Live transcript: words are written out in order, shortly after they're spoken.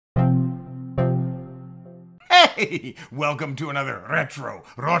Hey, welcome to another Retro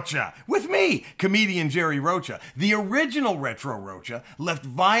Rocha with me, comedian Jerry Rocha. The original Retro Rocha left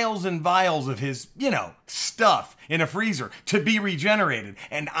vials and vials of his, stuff in a freezer to be regenerated,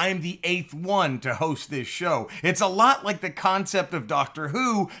 and I'm the 8th one to host this show. It's a lot like the concept of Doctor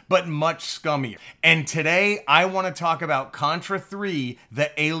Who, but much scummier. And today, I want to talk about Contra 3,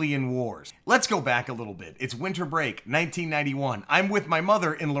 The Alien Wars. Let's go back a little bit. It's winter break, 1991. I'm with my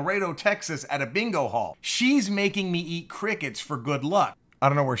mother in Laredo, Texas at a bingo hall. She's making me eat crickets for good luck. I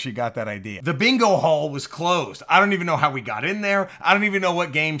don't know where she got that idea. The bingo hall was closed. I don't even know how we got in there. I don't even know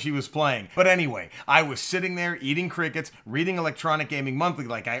what game she was playing. But anyway, I was sitting there eating crickets, reading Electronic Gaming Monthly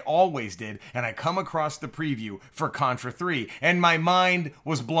like I always did, and I come across the preview for Contra 3, and my mind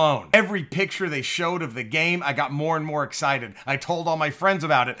was blown. Every picture they showed of the game, I got more and more excited. I told all my friends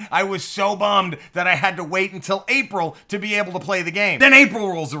about it. I was so bummed that I had to wait until April to be able to play the game. Then April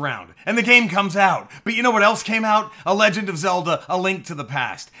rolls around, and the game comes out. But you know what else came out? A Legend of Zelda, A Link to the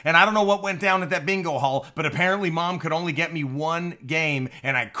Past. And I don't know what went down at that bingo hall, but apparently Mom could only get me one game,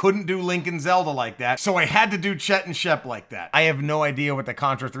 and I couldn't do Link and Zelda like that, so I had to do Chet and Shep like that. I have no idea what the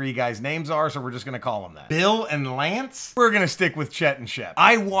Contra 3 guys' names are, so we're just gonna call them that. Bill and Lance? We're gonna stick with Chet and Shep.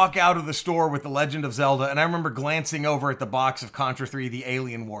 I walk out of the store with The Legend of Zelda, and I remember glancing over at the box of Contra 3, The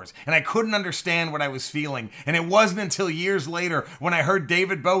Alien Wars, and I couldn't understand what I was feeling, and it wasn't until years later when I heard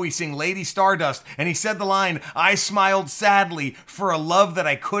David Bowie sing Lady Stardust, and he said the line, "I smiled sadly for a love that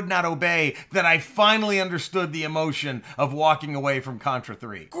I could not obey," that I finally understood the emotion of walking away from Contra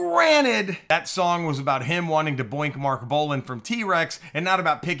 3. Granted, that song was about him wanting to boink Mark Bolan from T-Rex and not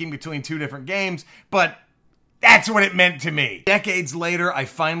about picking between two different games, but that's what it meant to me. Decades later, I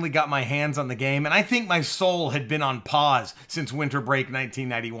finally got my hands on the game, and I think my soul had been on pause since Winter Break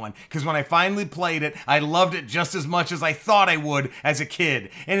 1991, because when I finally played it, I loved it just as much as I thought I would as a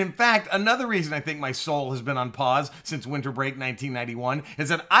kid. And in fact, another reason I think my soul has been on pause since Winter Break 1991 is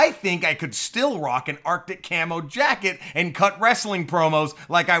that I think I could still rock an Arctic camo jacket and cut wrestling promos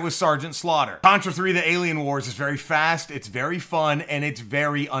like I was Sergeant Slaughter. Contra 3 The Alien Wars is very fast, it's very fun, and it's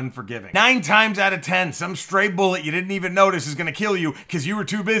very unforgiving. 9 times out of 10, some stray bullet you didn't even notice is gonna kill you because you were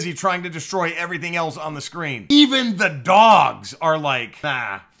too busy trying to destroy everything else on the screen. Even the dogs are like,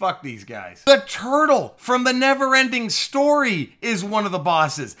 nah, fuck these guys. The turtle from the Never-Ending Story is one of the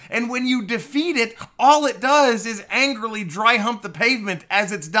bosses, and when you defeat it, all it does is angrily dry hump the pavement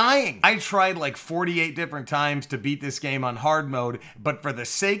as it's dying. I tried like 48 different times to beat this game on hard mode, but for the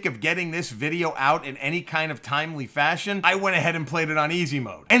sake of getting this video out in any kind of timely fashion, I went ahead and played it on easy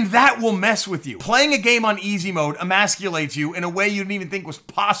mode. And that will mess with you. Playing a game on easy mode emasculates you in a way you didn't even think was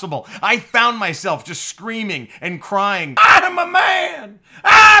possible. I found myself just screaming and crying, "I'm a man!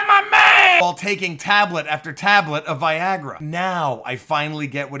 I'm a man!" while taking tablet after tablet of Viagra. Now I finally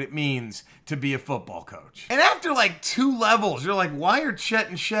get what it means to be a football coach. And after like 2 levels, you're like, why are Chet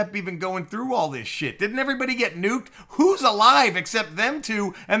and Shep even going through all this shit? Didn't everybody get nuked? Who's alive except them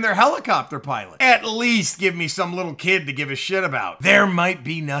two and their helicopter pilot? At least give me some little kid to give a shit about. There might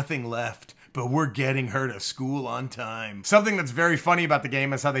be nothing left, but we're getting her to school on time. Something that's very funny about the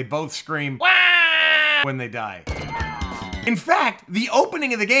game is how they both scream, "Wah!" when they die. In fact, the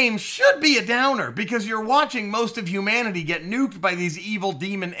opening of the game should be a downer because you're watching most of humanity get nuked by these evil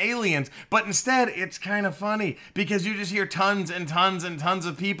demon aliens, but instead it's kind of funny because you just hear tons and tons and tons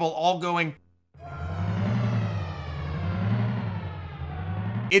of people all going,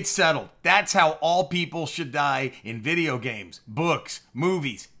 "It's settled." That's how all people should die in video games, books,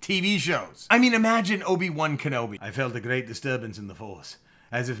 movies, TV shows. I mean, imagine Obi-Wan Kenobi. "I felt a great disturbance in the Force,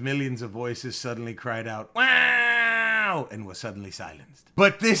 as if millions of voices suddenly cried out, 'Wow!' and was suddenly silenced."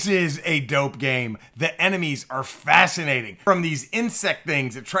 But this is a dope game. The enemies are fascinating. From these insect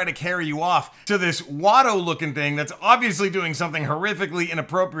things that try to carry you off to this Watto-looking thing that's obviously doing something horrifically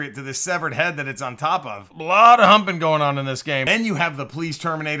inappropriate to this severed head that it's on top of. A lot of humping going on in this game. Then you have the "Please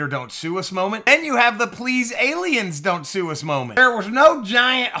Terminator, don't sue us" moment. Then you have the "Please Aliens, don't sue us" moment. There was no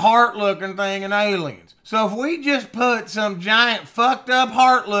giant heart-looking thing in Aliens. So if we just put some giant fucked up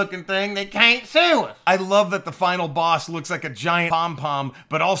heart looking thing, they can't sue us. I love that the final boss looks like a giant pom-pom,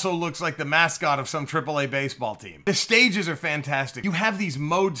 but also looks like the mascot of some AAA baseball team. The stages are fantastic. You have these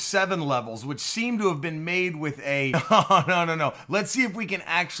Mode 7 levels, which seem to have been made with a, oh, no. Let's see if we can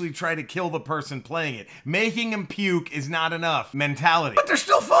actually try to kill the person playing it. Making him puke is not enough mentality. But they're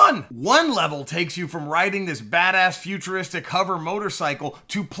still fun. One level takes you from riding this badass futuristic hover motorcycle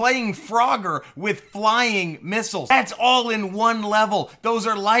to playing Frogger with flying flying missiles. That's all in one level. Those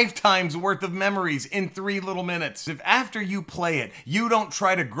are lifetimes worth of memories in 3 little minutes. If after you play it, you don't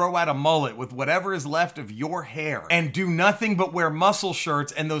try to grow out a mullet with whatever is left of your hair and do nothing but wear muscle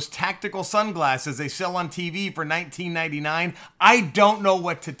shirts and those tactical sunglasses they sell on TV for $19.99, I don't know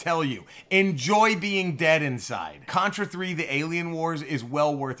what to tell you. Enjoy being dead inside. Contra 3: The Alien Wars is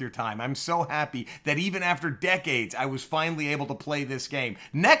well worth your time. I'm so happy that even after decades, I was finally able to play this game.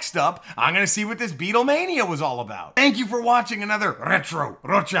 Next up, I'm gonna see what this Beatlemania was all about. Thank you for watching another Retro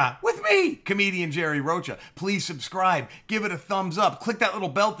Rocha with me, comedian Jerry Rocha. Please subscribe, give it a thumbs up, click that little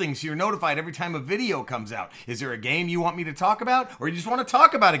bell thing so you're notified every time a video comes out. Is there a game you want me to talk about, or you just want to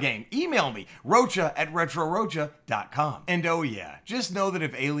talk about a game? Email me, rocha@retrorocha.com. And oh yeah, just know that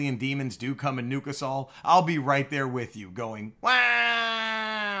if alien demons do come and nuke us all, I'll be right there with you going,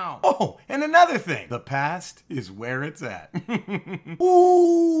 wow! Oh, and another thing, the past is where it's at.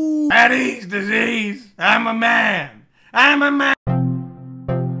 Ooh! Patty's disease, I'm a man.